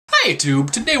Hey YouTube,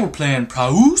 today we're playing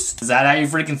Proust. Is that how you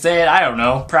freaking say it? I don't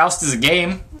know. Proust is a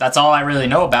game. That's all I really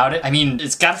know about it. I mean,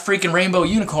 it's got a freaking rainbow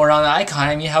unicorn on the icon.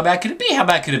 I mean, how bad could it be? How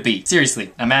bad could it be?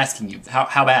 Seriously, I'm asking you.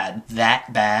 How bad?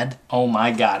 That bad? Oh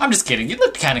my god. I'm just kidding. It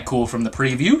looked kind of cool from the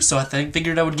preview, so I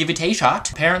figured I would give it a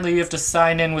shot. Apparently, you have to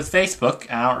sign in with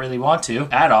Facebook. I don't really want to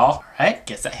at all. Alright,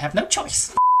 guess I have no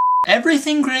choice.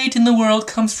 Everything great in the world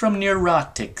comes from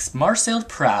neurotics. Marcel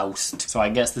Proust. So I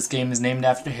guess this game is named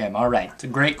after him. Alright, it's a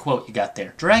great quote you got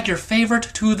there. Drag your favorite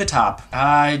to the top.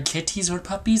 Kitties or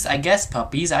puppies? I guess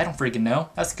puppies. I don't freaking know.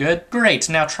 That's good. Great,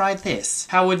 now try this.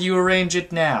 How would you arrange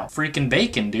it now? Freaking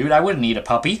bacon, dude. I wouldn't eat a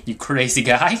puppy, you crazy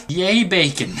guy. Yay,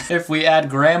 bacon. If we add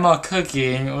grandma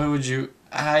cooking, what would you...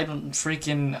 I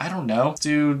don't know.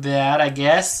 Do that, I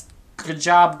guess. Good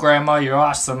job, grandma. You're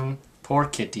awesome. Poor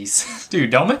kitties. Dude,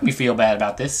 don't make me feel bad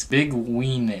about this. Big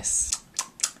weenis.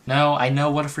 No, I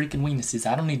know what a freaking weenus is.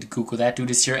 I don't need to Google that, dude.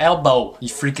 It's your elbow, you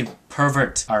freaking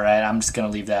pervert. Alright, I'm just gonna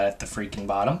leave that at the freaking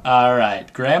bottom.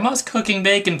 Alright, grandma's cooking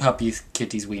bacon puppies,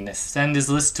 kitty's weenus. Send his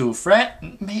list to a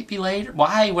friend, maybe later.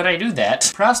 Why would I do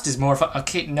that? Proust is more fun.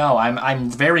 Okay, no, I'm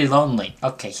very lonely.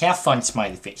 Okay, have fun,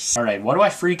 smiley face. Alright, what do I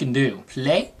freaking do?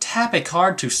 Play? Tap a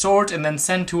card to sort and then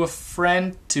send to a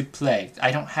friend to play.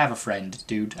 I don't have a friend,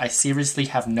 dude. I seriously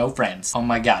have no friends. Oh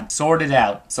my god. Sort it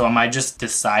out. So am I just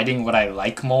deciding what I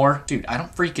like more? Dude, I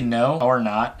don't freaking know. Or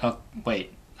not. Oh,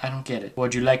 wait. I don't get it.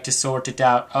 Would you like to sort it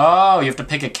out? Oh, you have to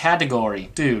pick a category.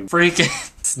 Dude, freaking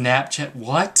Snapchat.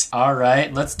 What?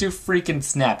 Alright, let's do freaking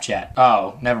Snapchat.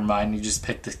 Oh, never mind. You just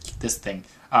picked this thing.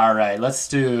 Alright, let's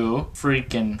do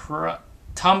freaking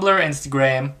Tumblr,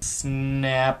 Instagram,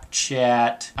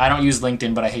 Snapchat. I don't use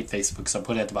LinkedIn, but I hate Facebook, so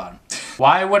put it at the bottom.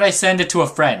 Why would I send it to a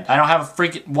friend? I don't have a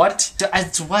freaking... What?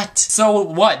 What? So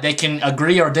what? They can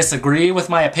agree or disagree with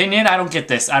my opinion? I don't get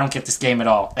this. I don't get this game at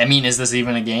all. I mean, is this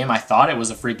even a game? I thought it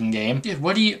was a freaking game. Dude,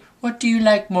 what do you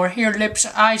like more? Hair, lips,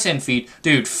 eyes, and feet?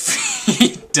 Dude,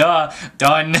 feet. Duh.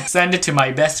 Done. Send it to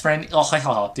my best friend.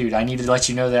 Oh, dude, I need to let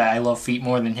you know that I love feet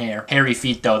more than hair. Hairy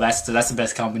feet, though. That's the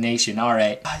best combination.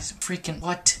 Alright. Freaking...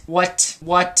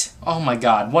 What? Oh my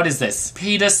god. What is this?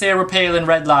 PETA, Sarah Palin,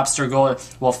 Red Lobster, Gold...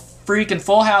 Well, freaking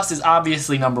Full House is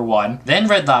obviously #1. Then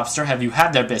Red Lobster, have you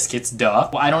had their biscuits? Duh.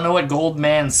 Well, I don't know what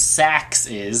Goldman Sachs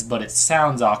is, but it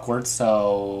sounds awkward,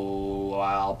 so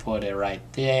I'll put it right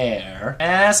there. And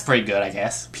that's pretty good, I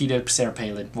guess. PETA, Sarah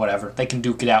Palin, whatever. They can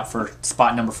duke it out for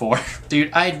spot #4. Dude,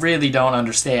 I really don't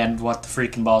understand what the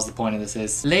freaking balls the point of this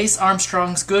is. Lace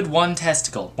Armstrong's good one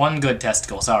testicle. One good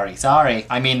testicle, sorry.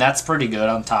 I mean, that's pretty good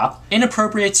on top.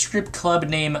 Inappropriate strip club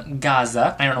name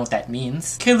Gaza. I don't know what that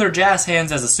means. Killer jazz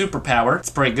hands as a superpower. It's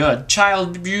pretty good.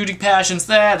 Child beauty passions.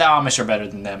 The Amish are better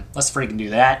than them. Let's freaking do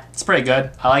that. It's pretty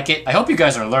good. I like it. I hope you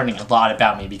guys are learning a lot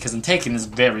about me because I'm taking this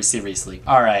very seriously.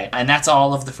 Alright, and that's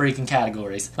all of the freaking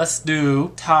categories. Let's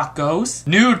do tacos.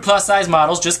 Nude plus size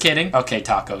models. Just kidding. Okay,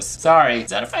 tacos. Sorry. Is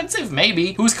that offensive?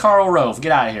 Maybe. Who's Karl Rove?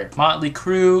 Get out of here. Motley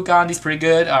Crue. Gandhi's pretty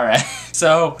good. Alright.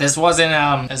 So, this wasn't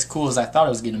as cool as I thought it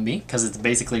was gonna be because it's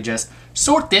basically just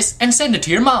sort this and send it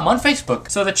to your mom on Facebook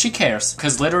so that she cares,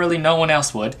 because literally no one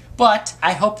else would. But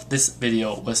I hope this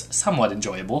video was somewhat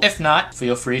enjoyable. If not,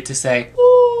 feel free to say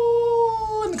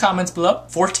ooh in the comments below.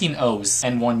 14 O's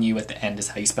and 1 U at the end is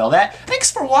how you spell that. Thanks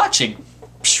for watching.